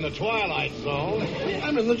home in the Twilight Zone.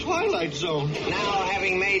 I'm in the Twilight Zone. Now,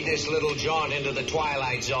 having made this little jaunt into the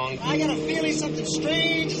Twilight Zone, I got a feeling something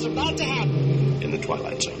strange is about to happen. In the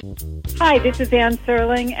Twilight Zone. Hi, this is Ann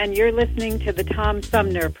Serling, and you're listening to the Tom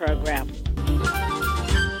Sumner program.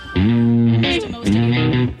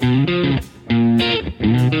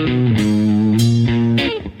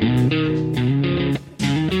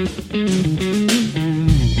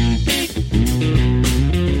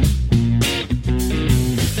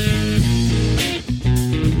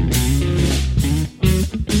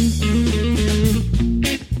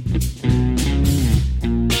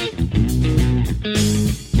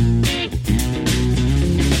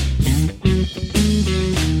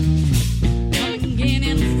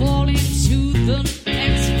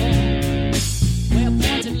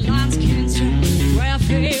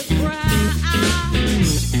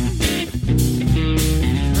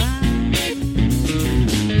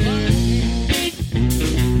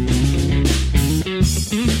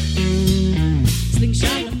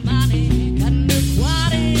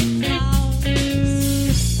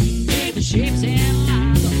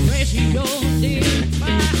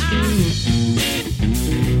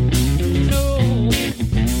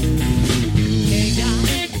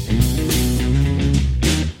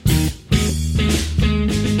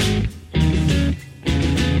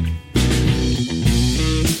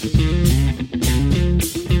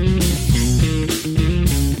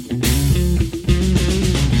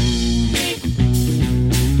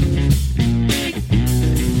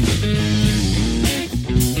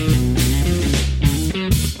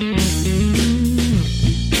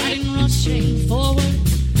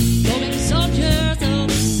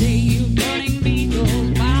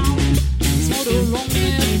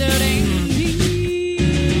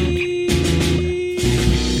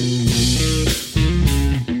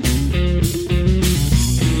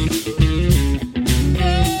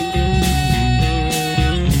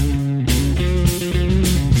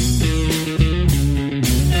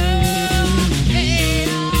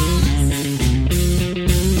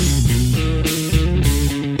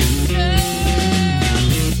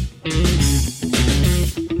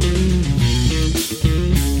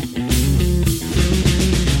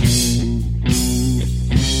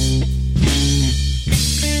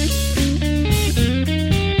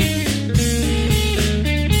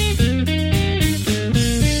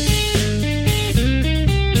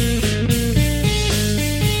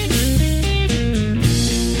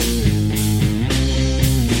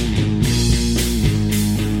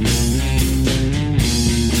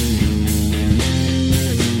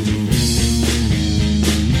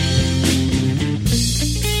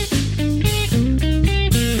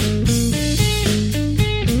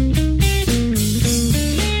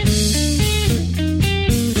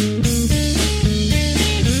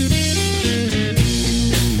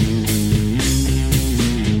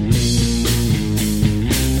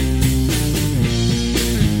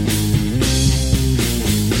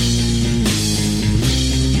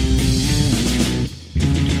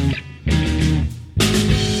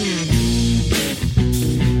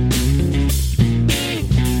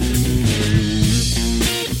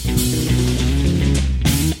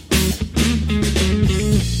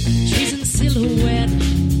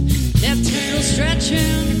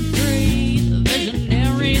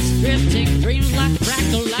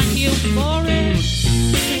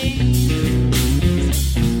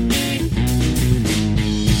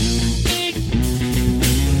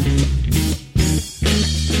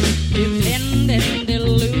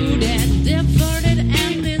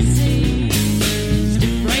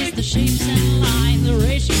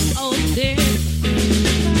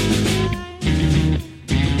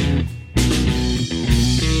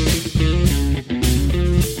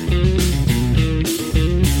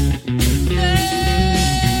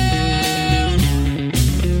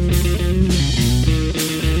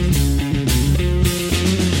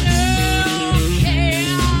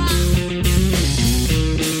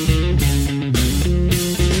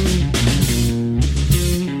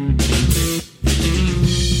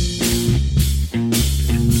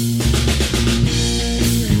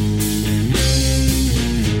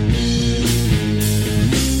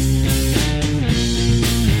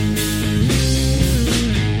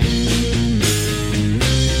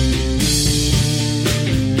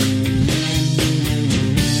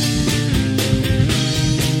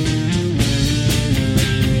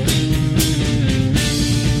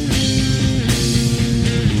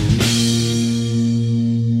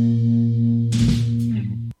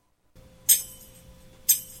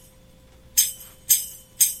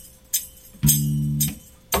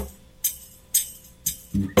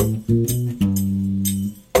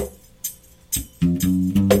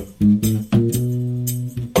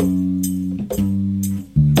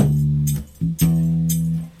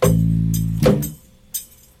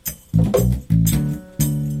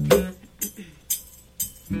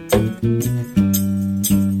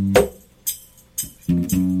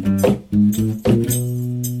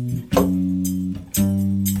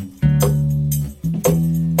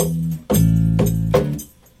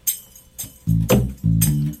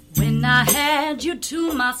 When I had you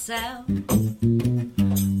to myself,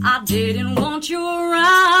 I didn't want you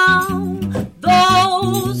around.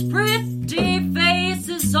 Those pretty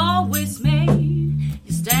faces always made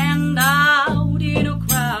you stand out in a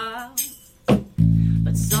crowd.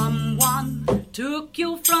 But someone took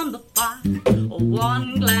you from the fight.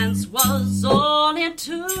 One glance was all it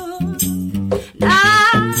took.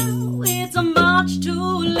 Now it's much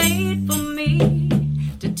too late for me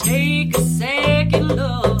to take a second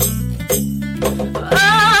look.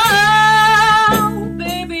 Oh,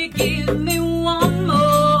 baby, give me one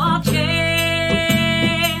more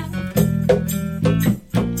chance.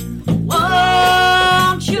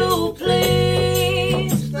 Won't you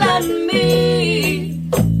please let me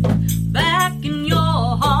back in your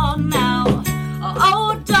heart now?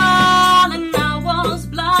 Oh, darling, I was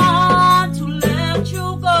blind to let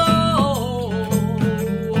you go.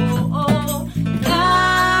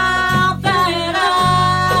 Now that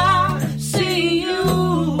I see you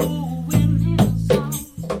in his arms,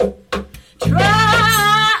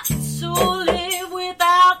 try to live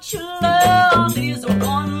without your love is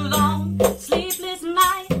one long sleepless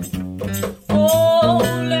night. Oh,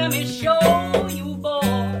 let me show you, boy,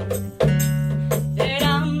 that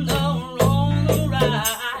I'm the wrong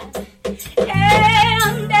right.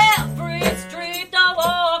 And every street I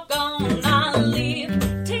walk on, I leave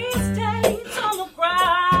tea stains on the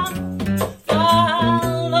ground.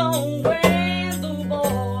 Follow with the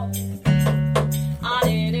boy I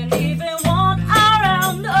didn't even want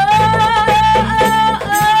around.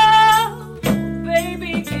 Oh,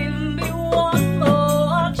 baby, give me one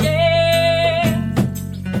more chance.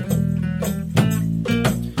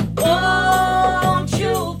 Won't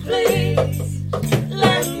you please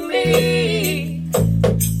let me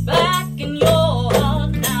back in your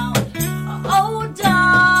heart now? Oh,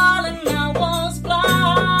 darling, I was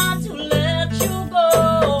blind to let you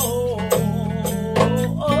go.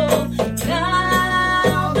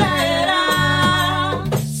 Now that I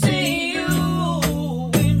see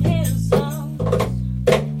you in his arms.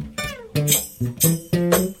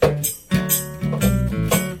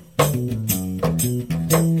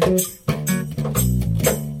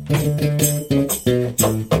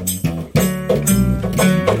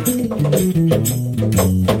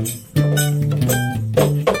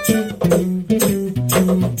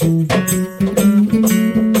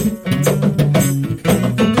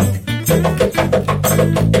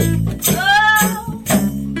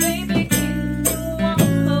 Baby, give me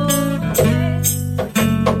one more chance.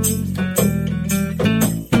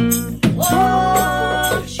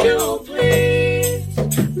 Won't you please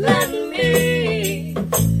let me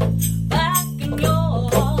back in your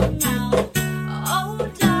heart now? Oh,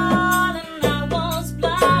 darling, I was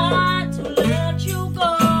blind to let you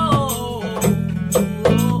go.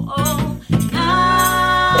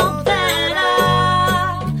 Now that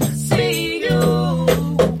I see you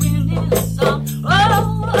in his arms,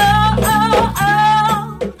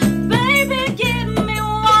 baby, give me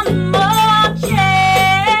one more chance.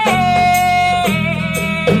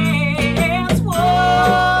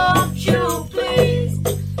 Won't you please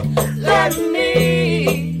let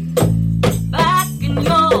me back in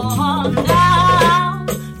your heart now?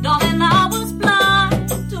 Darling, I was blind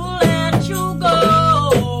to let you go.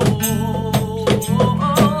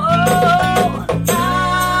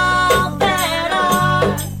 Now that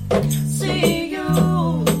I see you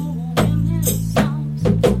in his arms.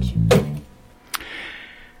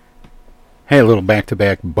 Hey, a little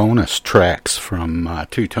back-to-back bonus tracks from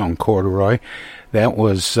Two-Tone Corduroy. That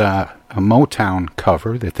was a Motown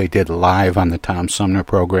cover that they did live on the Tom Sumner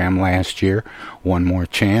program last year, One More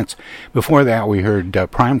Chance. Before that, we heard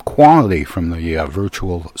Prime Quality from the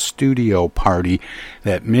virtual studio party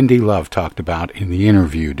that Mindy Love talked about in the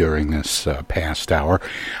interview during this past hour.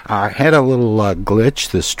 Had a little glitch.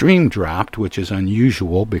 The stream dropped, which is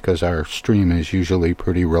unusual because our stream is usually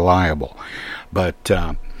pretty reliable. But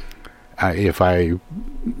if I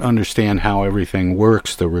understand how everything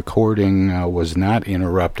works, the recording was not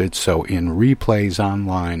interrupted, so in replays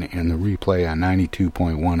online and the replay on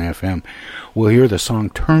 92.1 FM, we'll hear the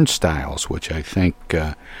song Turnstiles, which I think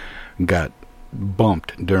got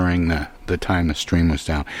bumped during the time the stream was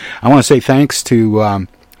down. I want to say thanks to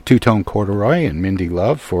Two-Tone Corduroy and Mindy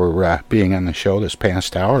Love for being on the show this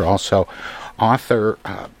past hour. Also, author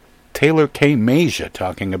Taylor K. Masia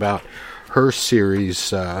talking about her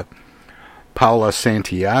series Paula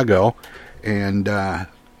Santiago and The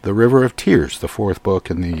River of Tears, the fourth book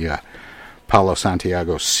in the Paula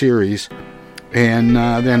Santiago series. And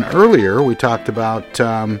then earlier we talked about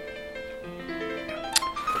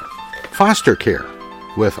foster care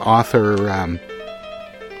with author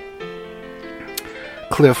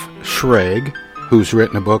Cliff Schrag, who's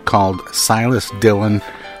written a book called Silas Dillon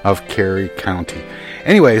of Carey County.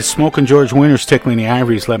 Anyways, Smoking George Winter's Tickling the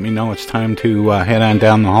Ivories let me know it's time to head on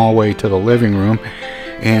down the hallway to the living room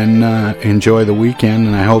and enjoy the weekend,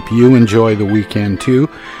 and I hope you enjoy the weekend too.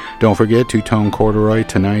 Don't forget Two-Tone Corduroy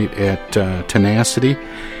tonight at Tenacity,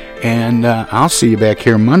 and I'll see you back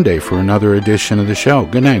here Monday for another edition of the show.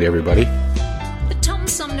 Good night, everybody. The Tom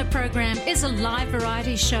Sumner program is a live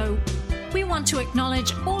variety show. We want to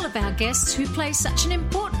acknowledge all of our guests who play such an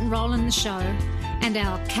important role in the show, and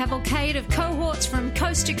our cavalcade of cohorts from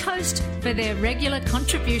coast to coast for their regular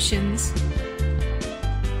contributions.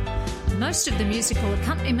 Most of the musical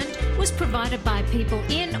accompaniment was provided by people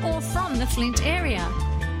in or from the Flint area.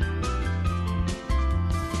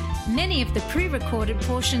 Many of the pre-recorded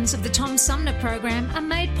portions of the Tom Sumner program are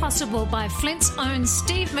made possible by Flint's own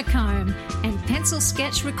Steve McComb and Pencil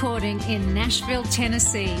Sketch Recording in Nashville,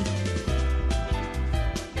 Tennessee.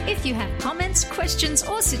 If you have comments, questions,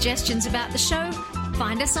 or suggestions about the show,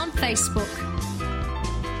 find us on Facebook.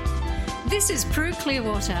 This is Prue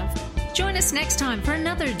Clearwater. Join us next time for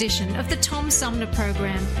another edition of the Tom Sumner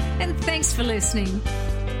program, and thanks for listening.